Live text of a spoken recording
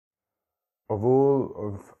Of all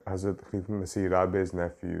of Hazrat Khilafat Masih Rabi's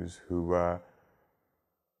nephews who were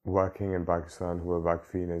working in Pakistan, who were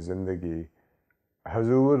Waqfeen Zindagi,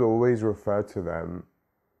 Hazrat would always refer to them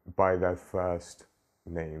by their first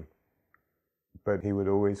name, but he would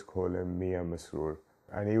always call him Mia Masroor,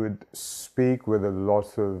 and he would speak with a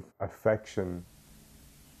lot of affection.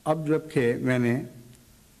 اب جب کہ میں نے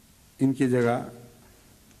ان کی جگہ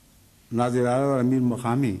ناظر اعلیٰ اور امیر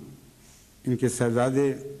مقامی ان کے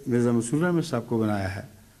صاحبزادے مرزا مسرور احمد صاحب کو بنایا ہے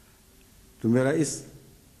تو میرا اس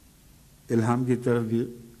الہام کی طرف بھی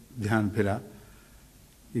دھیان پھرا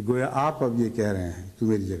کہ گویا آپ اب یہ کہہ رہے ہیں تو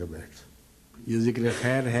میری جگہ بیٹھ. یہ ذکر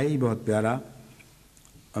خیر ہے ہی بہت پیارا،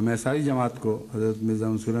 اور میں ساری جماعت کو حضرت مرزا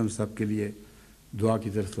مسرور احمد صاحب کے لیے دعا کی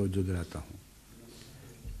طرف توجہ دلاتا ہوں،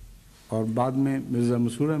 اور بعد میں مرزا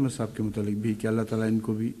مسرور احمد صاحب کے متعلق بھی کہ اللہ تعالیٰ ان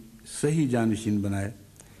کو بھی صحیح جانشین بنائے.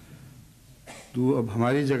 تو اب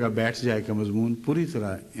ہماری جگہ بیٹھ جائے کا مضمون پوری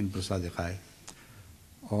طرح ان پر صادق آئے،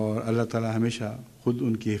 اور اللہ تعالیٰ ہمیشہ خود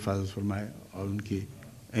ان کی حفاظت فرمائے اور ان کی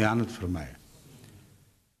اعانت فرمائے.